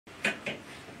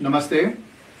Namaste.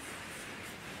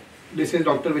 This is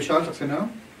Dr. Vishal Saxena,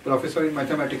 Professor in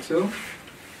Mathematics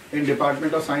in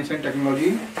Department of Science and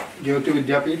Technology,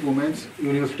 JVWU Women's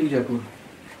University, Jaipur.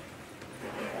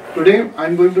 Today I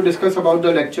am going to discuss about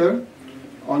the lecture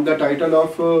on the title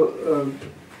of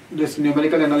this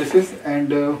numerical analysis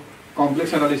and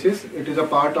complex analysis. It is a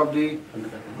part of the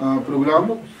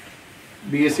program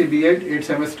BSc B.Ed 8th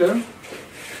semester,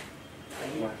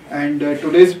 and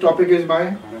today's topic is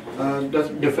by the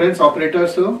difference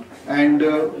operators and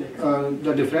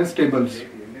the difference tables.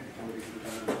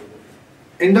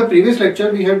 In the previous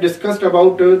lecture we have discussed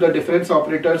about the difference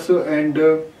operators and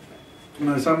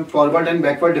some forward and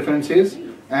backward differences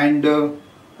and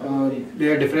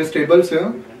their difference tables,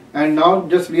 and now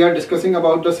just we are discussing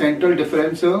about the central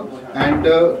difference and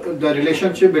the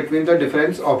relationship between the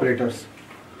difference operators.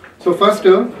 So first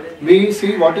we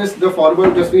see what is the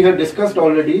forward. Just we have discussed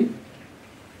already.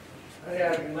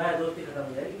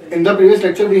 In the previous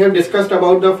lecture we have discussed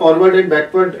about the forward and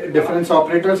backward difference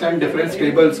operators and difference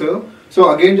tables.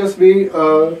 So again just we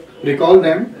recall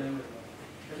them.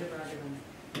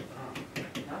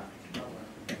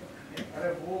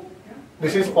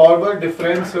 This is forward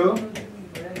difference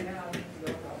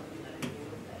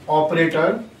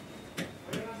operator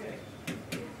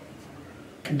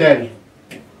del.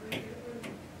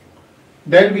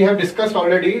 Del we have discussed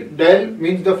already. Del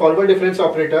means the forward difference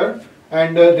operator,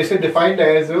 and this is defined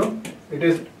as it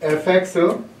is fx,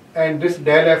 and this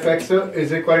del fx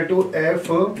is equal to f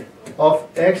of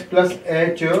x plus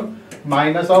h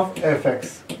minus of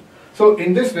fx. So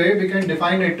in this way we can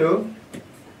define it.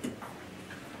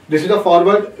 This is the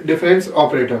forward difference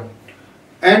operator,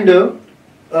 and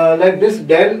like this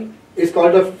del is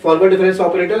called the forward difference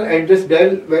operator, and this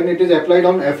del when it is applied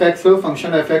on fx,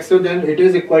 function fx, then it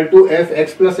is equal to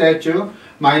fx plus h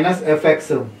minus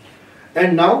fx.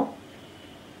 And now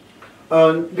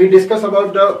we discuss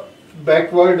about the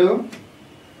backward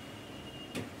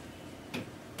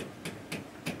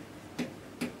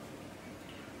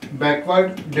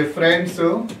difference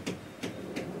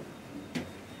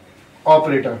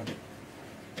operator.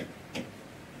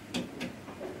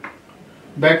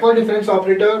 Backward difference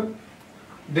operator,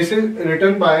 this is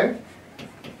written by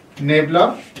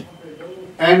Nebula,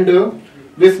 and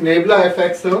this Nebula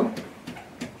fx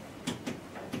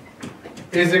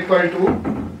is equal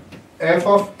to f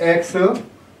of x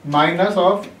minus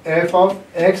of f of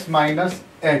x minus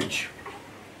h.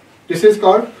 This is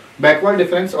called backward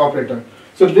difference operator.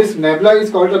 So this Nebula is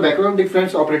called the backward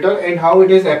difference operator, and how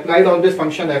it is applied on this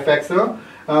function fx,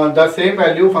 the same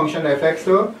value function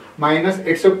fx minus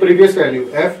its previous value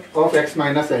f of x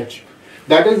minus h.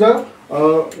 That is the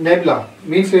Nebula,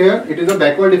 means here it is a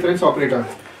backward difference operator.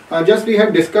 Just we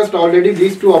have discussed already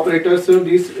these two operators,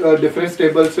 these difference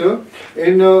tables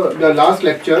in the last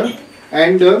lecture,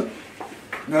 and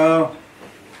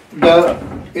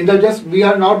just we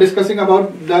are now discussing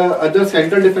about the other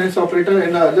central difference operator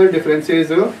and the other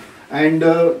differences and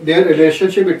their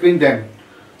relationship between them.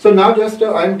 So now just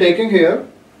I am taking here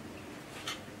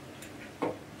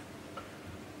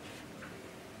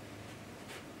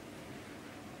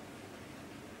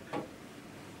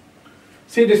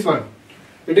see this one.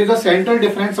 It is a central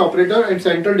difference operator and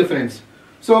central difference.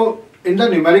 So in the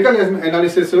numerical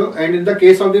analysis and in the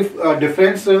case of the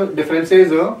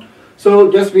differences,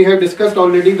 so just we have discussed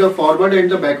already the forward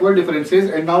and the backward differences,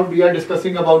 and now we are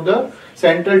discussing about the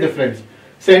central difference.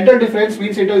 Central difference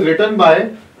means it is written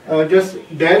by just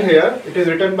del here. It is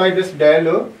written by this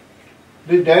del.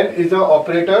 This del is the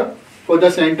operator for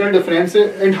the central difference,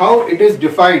 and how it is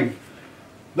defined.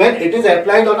 When it is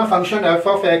applied on a function f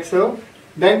of x,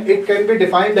 then it can be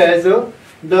defined as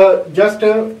the just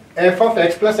f of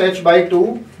x plus h by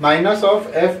 2 minus of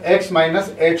fx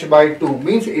minus h by 2,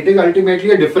 means it is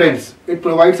ultimately a difference. It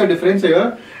provides a difference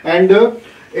here, and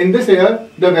in this here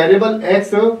the variable x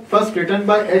first written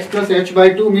by x plus h by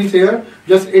 2, means here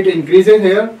just it increases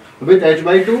here with h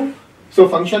by 2. So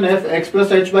function f x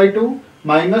plus h by 2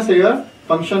 minus here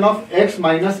function of x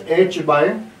minus h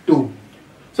by 2.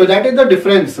 So that is the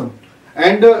difference,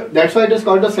 and that's why it is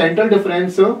called the central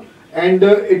difference. And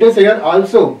it is here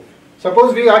also,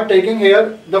 suppose we are taking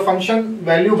here the function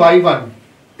value y1.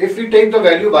 If we take the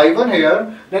value y1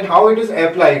 here, then how it is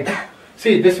applied?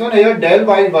 See this one here, del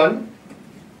y1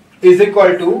 is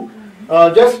equal to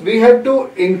just we have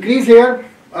to increase here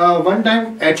one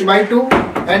time h by 2,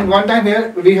 and one time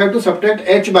here we have to subtract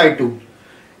h by 2.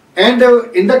 And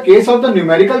in the case of the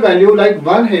numerical value like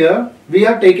 1 here, we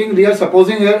are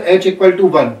supposing here h equal to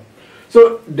 1.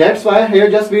 So that's why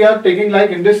here just we are taking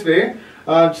like in this way.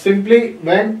 Simply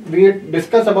when we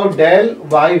discuss about del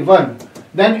y1,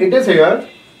 then it is here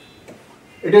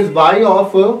it is y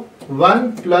of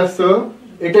 1 plus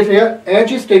it is here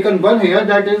h is taken 1 here,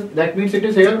 that means it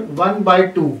is here 1 by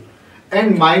 2,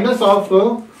 and minus of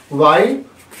y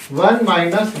 1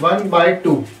 minus 1 by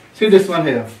 2. See this one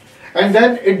here, and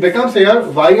then it becomes here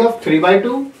y of 3 by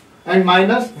 2 and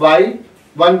minus y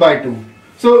 1 by 2.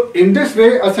 So in this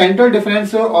way a central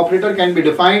difference operator can be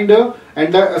defined,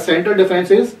 and the central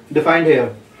difference is defined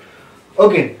here.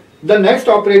 Okay, the next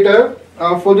operator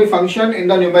for the function in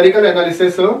the numerical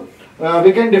analysis,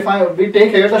 we take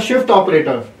here the shift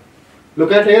operator.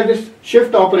 Look at here this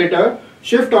shift operator.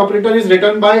 Shift operator is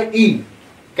written by E,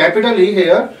 capital E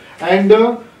here, and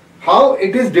how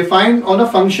it is defined on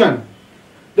a function.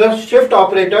 The shift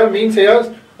operator means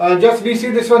here, just we see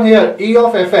this one here, E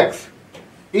of fx.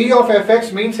 E of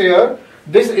fx means here,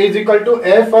 this is equal to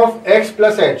f of x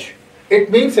plus h.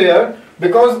 It means here,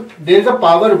 because there is a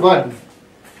power 1,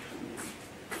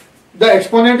 the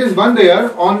exponent is 1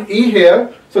 there on E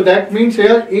here, so that means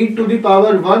here e to the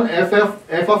power 1 f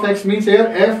of x means here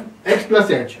f x plus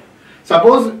h.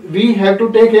 Suppose we have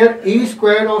to take here e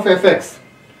square of fx,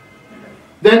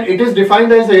 then it is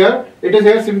defined as here, it is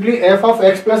here simply f of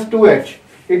x plus 2h.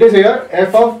 It is here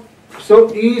f of,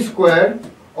 so e square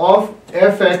of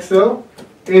fx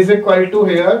is equal to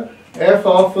here f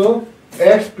of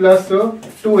x plus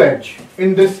 2h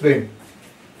in this way.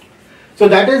 So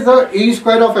that is the e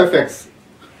square of fx.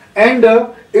 And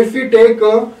if we take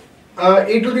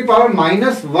e to the power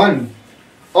minus 1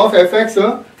 of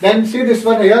fx, then see this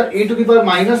one here, e to the power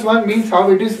minus 1 means how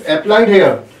it is applied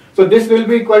here. So this will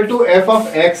be equal to f of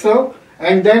x,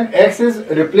 and then x is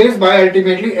replaced by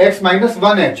ultimately x minus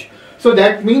 1h. So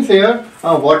that means here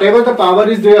whatever the power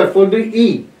is there for the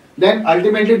e, then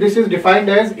ultimately this is defined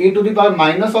as e to the power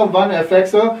minus of 1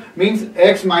 fx means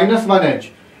x minus 1h.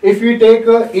 If we take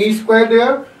e square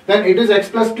there, then it is x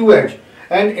plus 2h.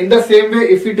 And in the same way,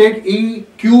 if we take e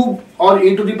cube or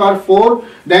e to the power 4,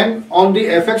 then on the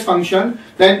fx function,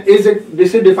 then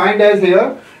this is defined as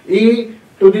here e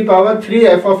to the power 3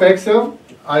 f of x.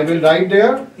 I will write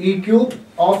there e cube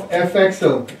of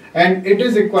fx, and it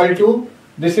is equal to,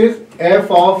 this is f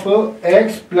of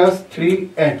x plus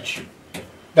 3h.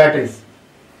 That is.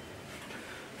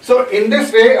 So in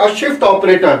this way a shift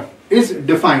operator is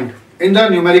defined in the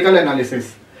numerical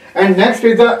analysis. And next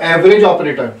is the average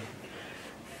operator.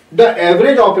 The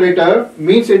average operator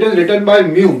means it is written by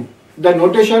mu. The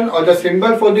notation or the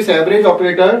symbol for this average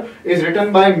operator is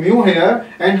written by mu here,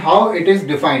 and how it is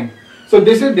defined. So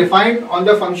this is defined on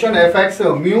the function fx,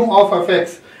 mu of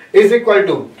fx is equal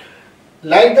to,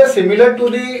 like the similar to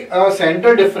the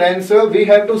central difference, we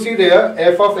have to see there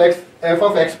f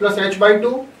of x plus h by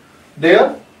 2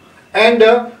 there, and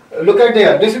look at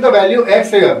there, this is the value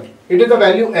x here, it is the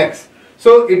value x.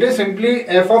 So it is simply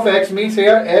f of x means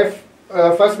here f,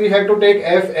 first we have to take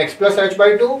f x plus h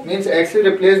by 2 means x is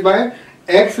replaced by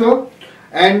x,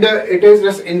 and it is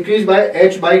just increased by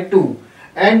h by 2,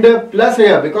 and plus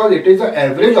here because it is an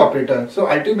average operator. So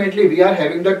ultimately we are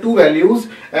having the two values,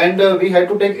 and we have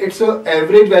to take its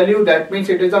average value, that means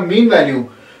it is a mean value.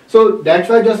 So that's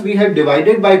why just we have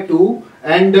divided by 2,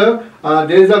 and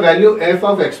there is a value f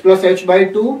of x plus h by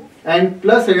 2, and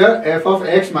plus here f of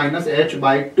x minus h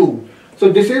by 2.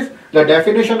 So this is the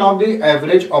definition of the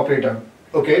average operator.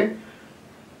 Okay.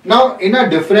 Now in a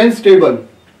difference table,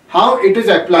 how it is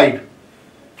applied?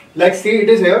 Like see, it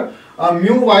is here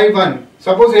mu y1.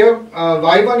 Suppose here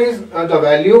y1 is the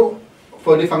value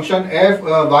for the function f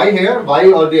y here,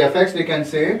 y or the fx we can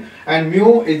say, and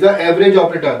mu is the average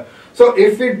operator. So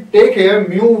if we take here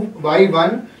mu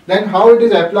y1, then how it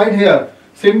is applied here?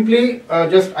 Simply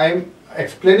just I am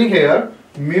explaining here,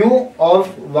 mu of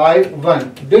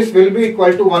y1, this will be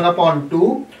equal to 1 upon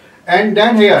 2, and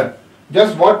then here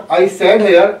just what I said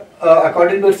here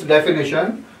according to its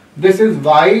definition, this is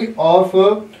y of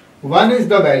 1 is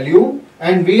the value,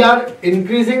 and we are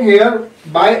increasing here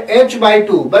by h by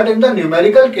 2, but in the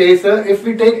numerical case if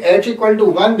we take h equal to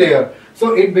 1 there,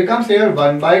 so it becomes here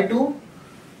 1 by 2,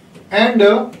 and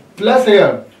plus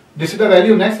here this is the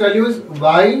value, next value is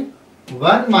y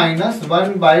 1 minus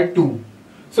 1 by 2.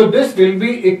 So this will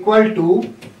be equal to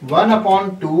 1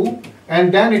 upon 2,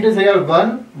 and then it is here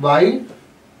 1 y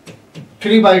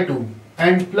 3 by 2,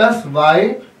 and plus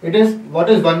y, it is what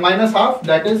is 1 minus half,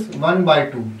 that is 1 by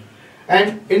 2.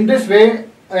 And in this way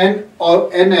an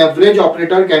average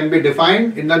operator can be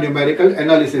defined in the numerical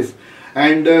analysis.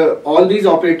 And all these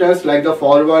operators like the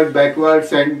forward, backward,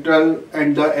 central,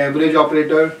 and the average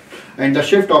operator and the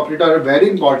shift operator are very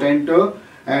important,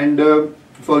 and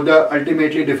for the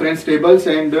ultimately difference tables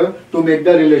and to make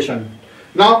the relation.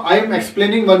 Now I am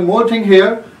explaining one more thing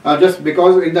here, just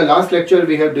because in the last lecture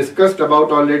we have discussed about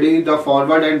already the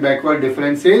forward and backward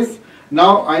differences.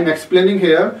 Now I am explaining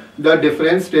here the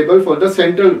difference table for the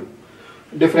central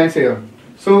difference here.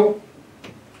 So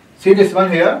see this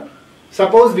one here.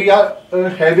 Suppose we are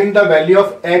having the value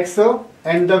of x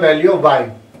and the value of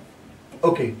y.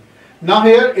 Okay. Now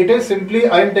here it is simply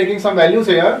I am taking some values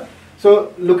here.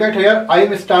 So look at here, I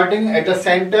am starting at the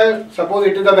center. Suppose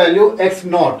it is the value x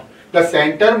naught. The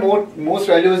center most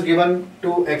value is given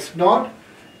to x naught.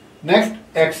 Next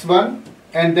x1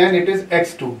 and then it is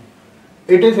x2.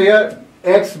 It is here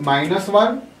x minus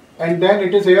 1 and then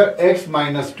it is here x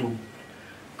minus 2.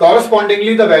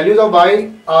 Correspondingly the values of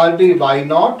y are the y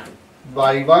naught,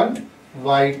 y1,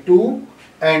 y2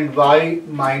 and y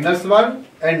minus 1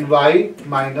 and y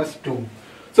minus 2.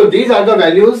 So these are the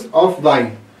values of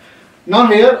y. Now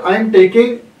here I am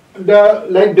taking the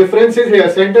differences here,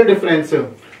 center difference.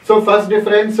 So first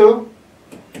difference,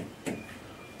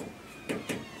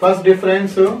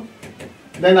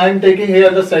 then I am taking here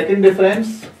the second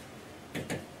difference,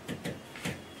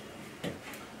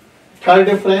 third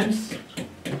difference,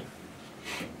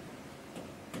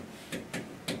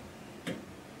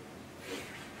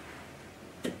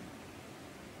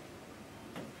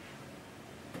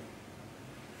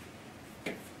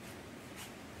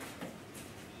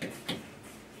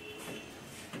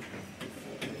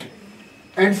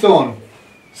 and so on.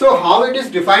 So how it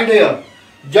is defined here?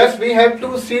 Just we have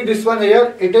to see this one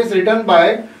here. It is written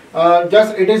by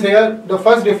it is here the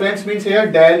first difference means here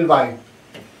del y.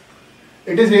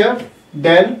 It is here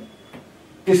del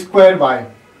square y.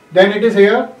 Then it is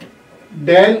here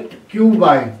del cube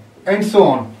y and so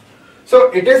on. So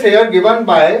it is here given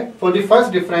by, for the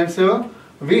first difference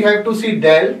we have to see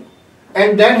del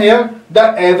and then here the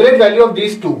average value of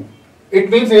these two. It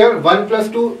means here 1 plus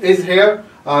 2 is here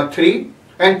 3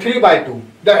 and 3 by 2,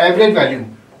 the average value.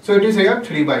 So it is here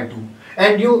 3 by 2.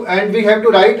 And we have to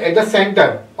write at the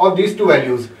center of these two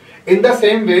values. In the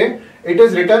same way, it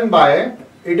is written by,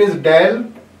 it is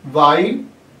del y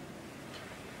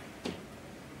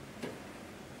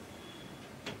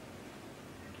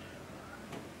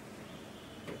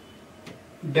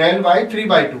del y 3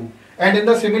 by 2. And in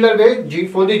the similar way,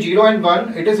 for the 0 and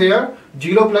 1, it is here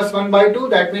 0 plus 1 by 2,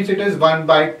 that means it is 1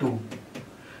 by 2.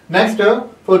 Next,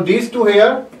 for these two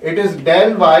here, it is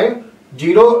del y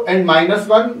 0 and minus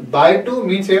 1 by 2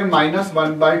 means here minus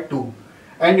 1 by 2.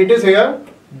 And it is here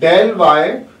del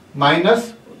y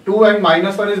minus 2 and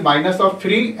minus 1 is minus of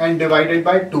 3 and divided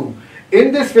by 2.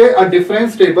 In this way, a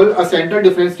difference table, a center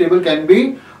difference table can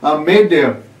be made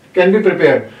there, can be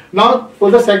prepared. Now,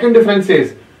 for the second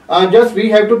differences, just we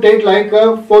have to take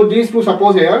for these two,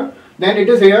 suppose here, then it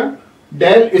is here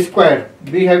del square.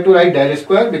 We have to write del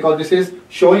square because this is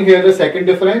showing here the second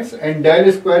difference, and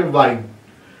del square y.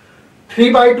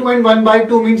 3 by 2 and 1 by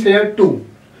 2 means here 2.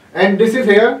 And this is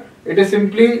here, it is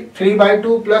simply 3 by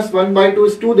 2 plus 1 by 2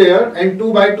 is 2 there, and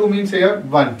 2 by 2 means here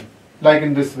 1, like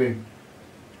in this way.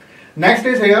 Next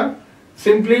is here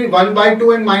simply 1 by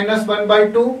 2 and minus 1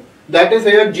 by 2, that is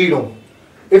here 0.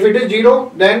 If it is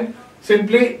 0, then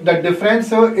simply the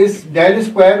difference is del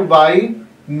square y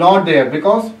not there,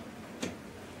 because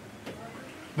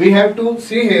we have to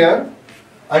see here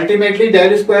ultimately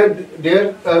del square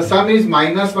there sum is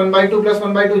minus 1 by 2 plus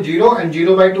 1 by 2 0 and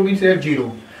 0 by 2 means here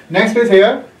 0. Next is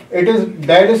here it is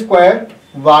del square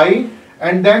y,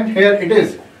 and then here it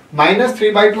is minus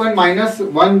 3 by 2 and minus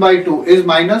 1 by 2 is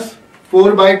minus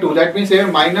 4 by 2, that means here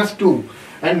minus 2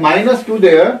 and minus 2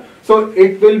 there, so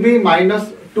it will be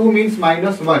minus 2 means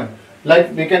minus 1.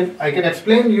 Like I can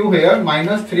explain you here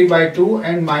minus 3 by 2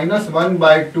 and minus 1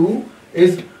 by 2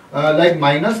 is like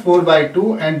minus 4 by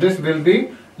 2, and this will be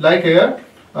like here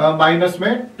minus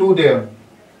में 2 there,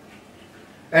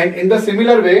 and in the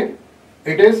similar way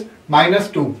it is minus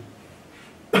 2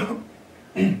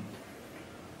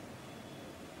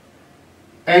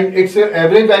 and its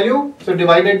average value, so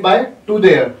divided by 2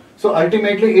 there, so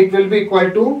ultimately it will be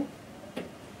equal to,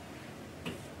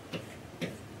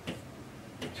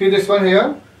 see this one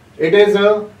here, it is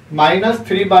minus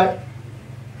 3 by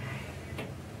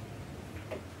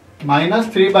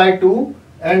 2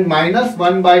 and minus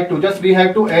 1 by 2. Just we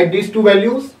have to add these two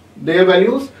values, their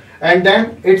values, and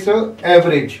then its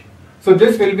average. So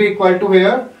this will be equal to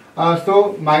here,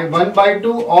 so my 1 by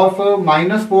 2 of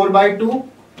minus 4 by 2,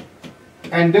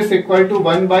 and this equal to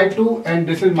 1 by 2, and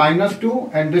this is minus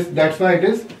 2, and this, that's why it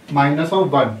is minus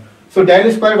of 1. So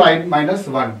del square y minus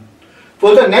 1.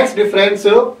 For the next difference,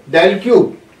 del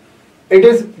cube, it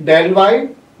is del y,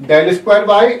 del square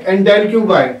y and del cube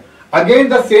y. Again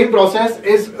the same process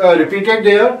is repeated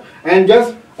there, and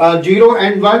just 0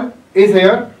 and 1 is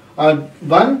here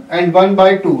 1 and 1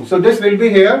 by 2. So this will be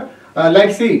here,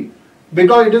 like see,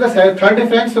 because it is a third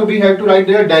difference, so we have to write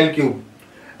there del cube.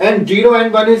 And 0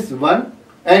 and 1 is 1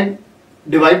 and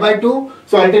divide by 2.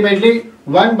 So ultimately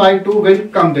 1 by 2 will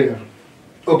come there.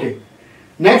 Okay.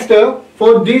 Next,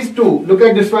 for these two, look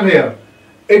at this one here.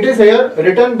 It is here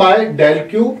written by del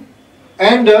cube,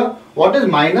 and what is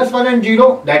minus 1 and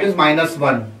 0? That is minus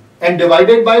 1 and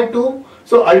divided by 2.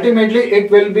 So ultimately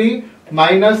it will be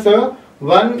minus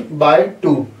 1 by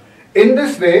 2. In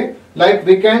this way, like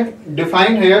we can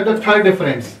define here the third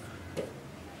difference.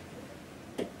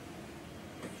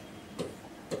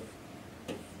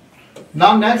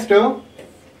 Now next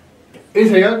is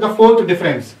here the fourth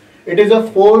difference. It is a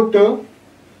fourth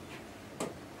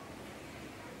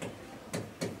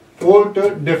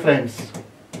difference,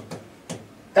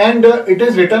 and it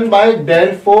is written by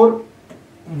del 4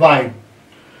 y.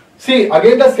 See,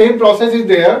 again the same process is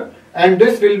there, and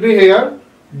this will be here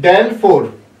del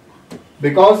 4,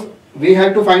 because we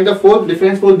have to find the fourth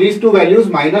difference for these two values,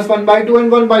 minus 1 by 2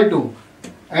 and 1 by 2.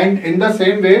 And in the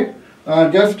same way,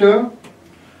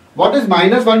 what is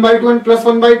minus 1 by 2 and plus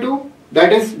 1 by 2?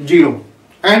 That is 0.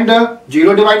 And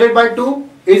 0 divided by 2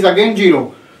 is again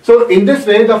 0. So in this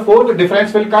way, the fourth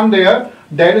difference will come there,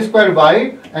 del square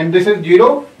y, and this is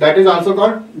 0. That is also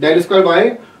called del square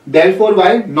y, del 4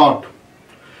 y naught.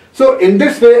 So in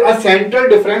this way, a central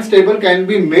difference table can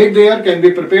be made there, can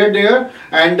be prepared there.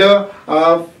 And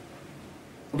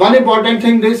one important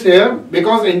thing is here,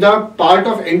 because in the part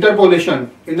of interpolation,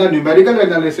 in the numerical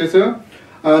analysis,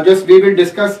 just we will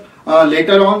discuss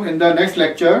later on in the next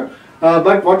lecture.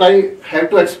 But what I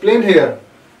have to explain here,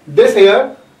 this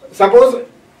here, suppose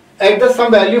at the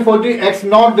some value for the x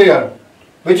naught there,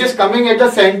 which is coming at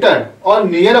the center or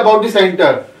near about the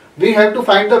center, we have to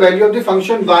find the value of the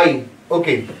function y.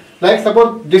 Okay, like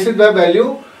suppose this is the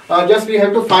value, just we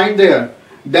have to find there.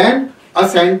 Then a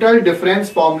central difference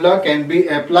formula can be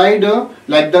applied,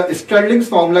 like the Stirling's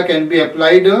formula can be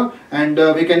applied, and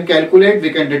we can calculate, we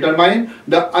can determine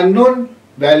the unknown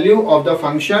value of the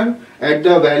function at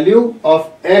the value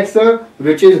of x,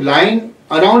 which is lying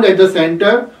around at the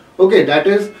center. Okay, that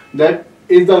is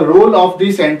the role of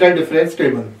the central difference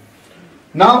table.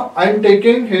 Now I am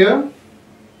taking here,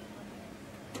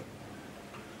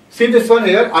 see this one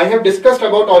here, I have discussed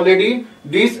about already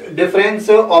these difference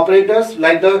operators,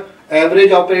 like the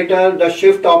average operator, the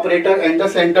shift operator, and the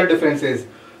central differences.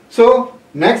 So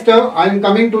next I am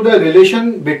coming to the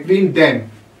relation between them.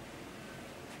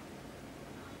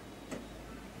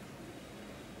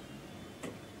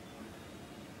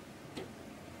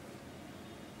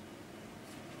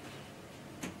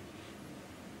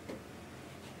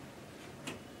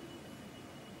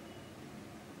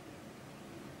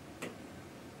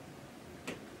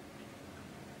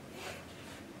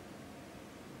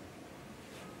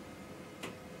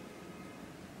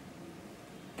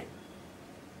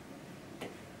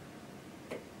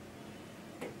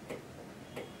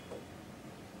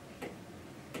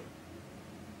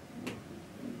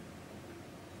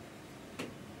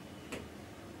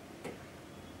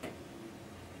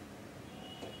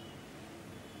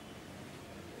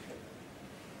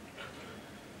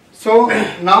 So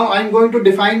now I am going to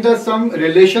define some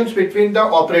relations between the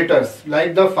operators,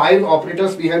 like the 5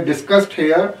 operators we have discussed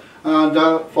here,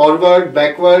 the forward,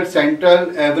 backward,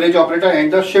 central, average operator,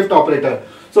 and the shift operator.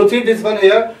 So see this one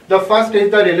here, the first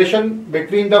is the relation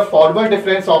between the forward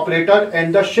difference operator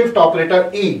and the shift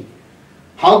operator E.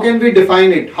 How can we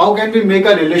define it? How can we make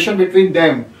a relation between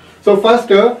them? So first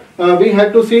we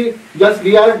have to see, just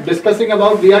we are discussing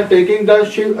about, we are taking the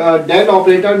del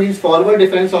operator, means forward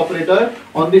difference operator,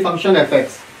 on the function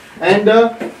fx, and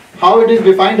how it is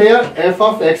defined here, f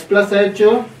of x plus h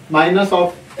minus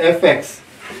of fx.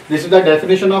 This is the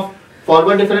definition of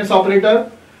forward difference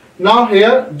operator. Now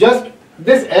here just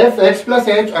this fx plus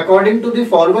h, according to the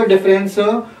forward difference,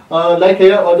 like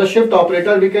here, or the shift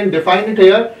operator, we can define it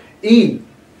here e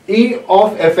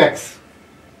of fx.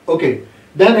 Okay.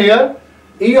 Then here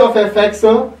e of fx,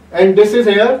 and this is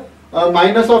here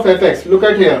minus of fx. Look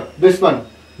at here, this one,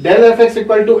 del fx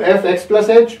equal to fx plus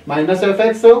h minus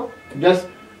fx, just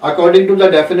according to the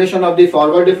definition of the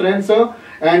forward difference,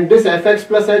 and this fx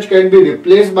plus h can be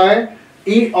replaced by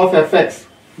e of fx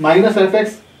minus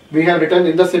fx, we have written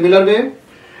in the similar way.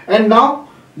 And now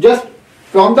just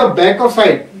from the back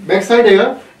side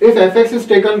here, if fx is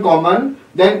taken common,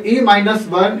 then e minus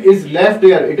 1 is left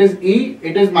there. It is e,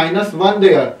 it is minus 1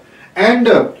 there. And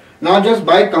now just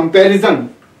by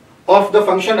comparison of the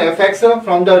function fx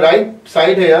from the right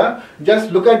side here,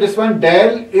 just look at this one,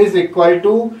 del is equal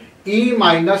to E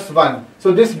minus 1.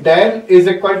 So this del is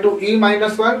equal to E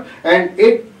minus 1, and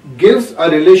it gives a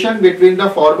relation between the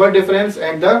forward difference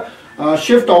and the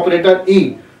shift operator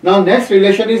E. Now next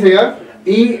relation is here,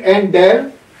 E and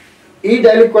del. E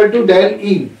del equal to del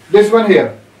E, this one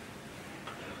here.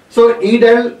 So E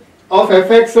del of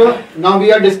fx, now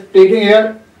we are taking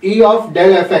here E of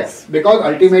del fx, because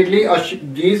ultimately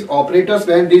these operators,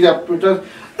 when these operators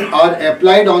are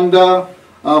applied on the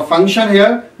function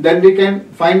here, then we can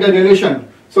find the relation.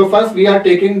 So first we are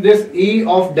taking this E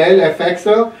of del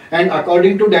fx, and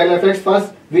according to del fx,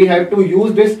 first we have to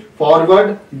use this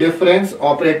forward difference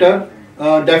operator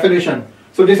definition.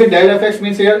 So this is del fx,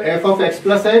 means here f of x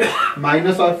plus h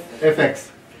minus of fx.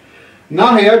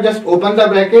 Now here just open the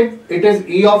bracket, it is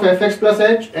E of fx plus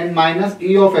h and minus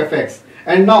E of fx.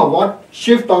 And now what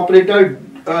shift operator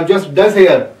just does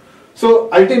here?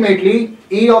 So ultimately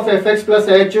E of fx plus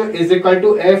h is equal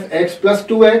to fx plus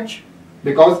 2h,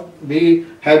 because we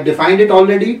have defined it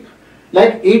already.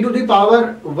 Like e to the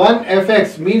power 1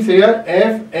 fx means here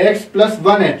fx plus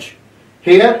 1h.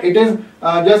 Here it is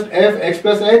just fx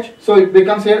plus h, so it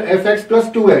becomes here fx plus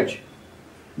 2h.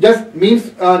 Just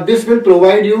means this will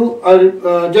provide you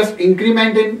just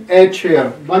increment in h here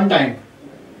one time,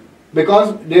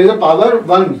 because there is a power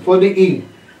 1 for the e.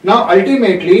 Now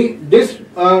ultimately this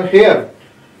here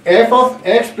f of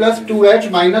x plus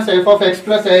 2h minus f of x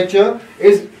plus h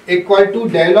is equal to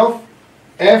del of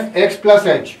fx plus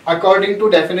h according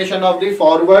to definition of the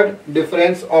forward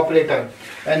difference operator,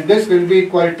 and this will be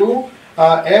equal to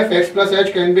fx plus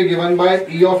h can be given by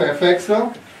E of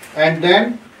fx, and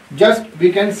then just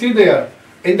we can see there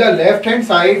in the left hand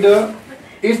side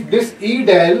is this E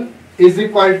del is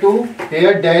equal to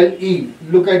here del E.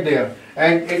 Look at there,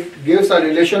 and it gives a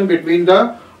relation between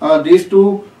the these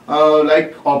two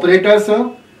like operators.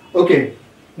 Okay,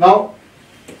 now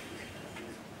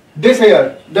this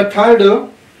here the third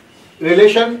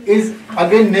relation is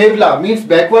again nebula, means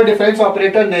backward difference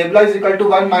operator. Nebula is equal to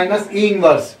 1 minus E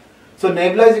inverse. So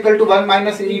nebula is equal to 1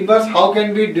 minus E inverse. How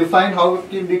can we define, how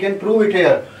we can prove it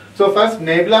here? So first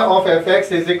nebula of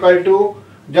fx is equal to,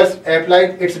 just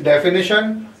apply its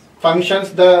definition,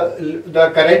 functions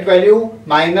the current value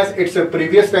minus its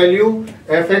previous value,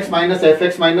 fx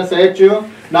minus h.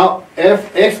 Now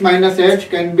fx minus h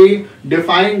can be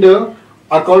defined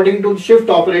according to shift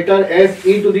operator as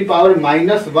e to the power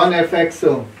minus 1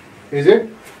 fx, is it?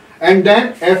 And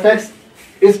then fx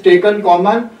is taken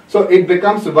common, so it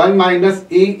becomes 1 minus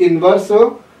e inverse,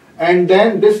 and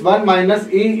then this 1 minus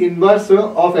e inverse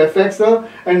of fx.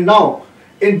 And now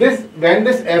in this, when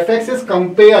this fx is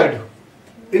compared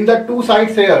in the two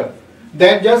sides here,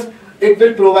 then just it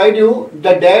will provide you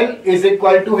the del is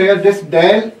equal to here, this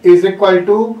del is equal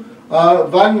to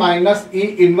 1 minus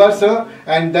e inverse,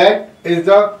 and that is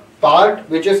the part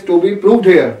which is to be proved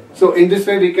here. So in this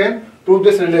way we can prove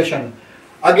this relation.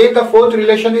 Again the fourth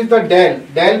relation is the del.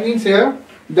 Del means here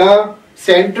the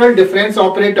central difference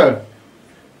operator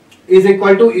is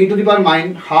equal to e to the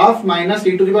power half minus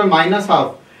e to the power minus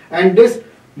half, and this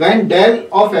when del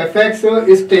of fx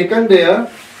is taken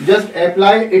there, just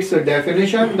apply its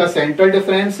definition, the central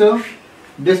difference,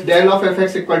 this del of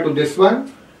fx equal to this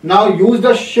one. Now use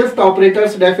the shift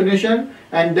operator's definition,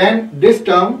 and then this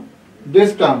term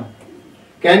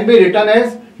can be written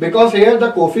as, because here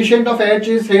the coefficient of h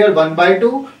is here 1 by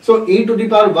 2, so e to the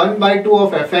power 1 by 2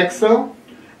 of fx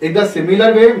in the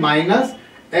similar way minus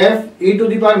f e to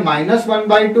the power minus 1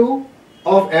 by 2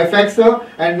 of fx,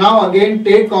 and now again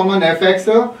take common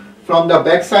fx from the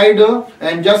back side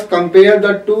and just compare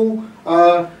the two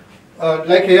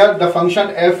like here the function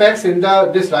fx in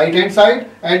the this right hand side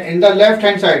and in the left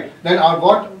hand side, then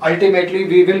what ultimately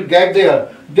we will get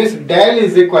there, this del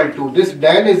is equal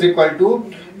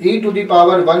to e to the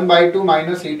power 1 by 2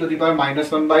 minus e to the power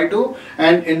minus 1 by 2,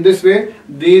 and in this way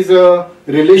these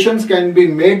relations can be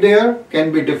made there,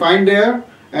 can be defined there,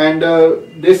 and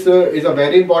this is a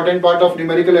very important part of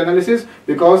numerical analysis,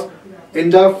 because in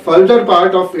the further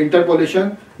part of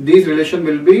interpolation these relations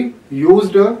will be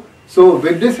used. So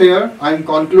with this here I am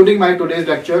concluding my today's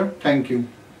lecture. Thank you.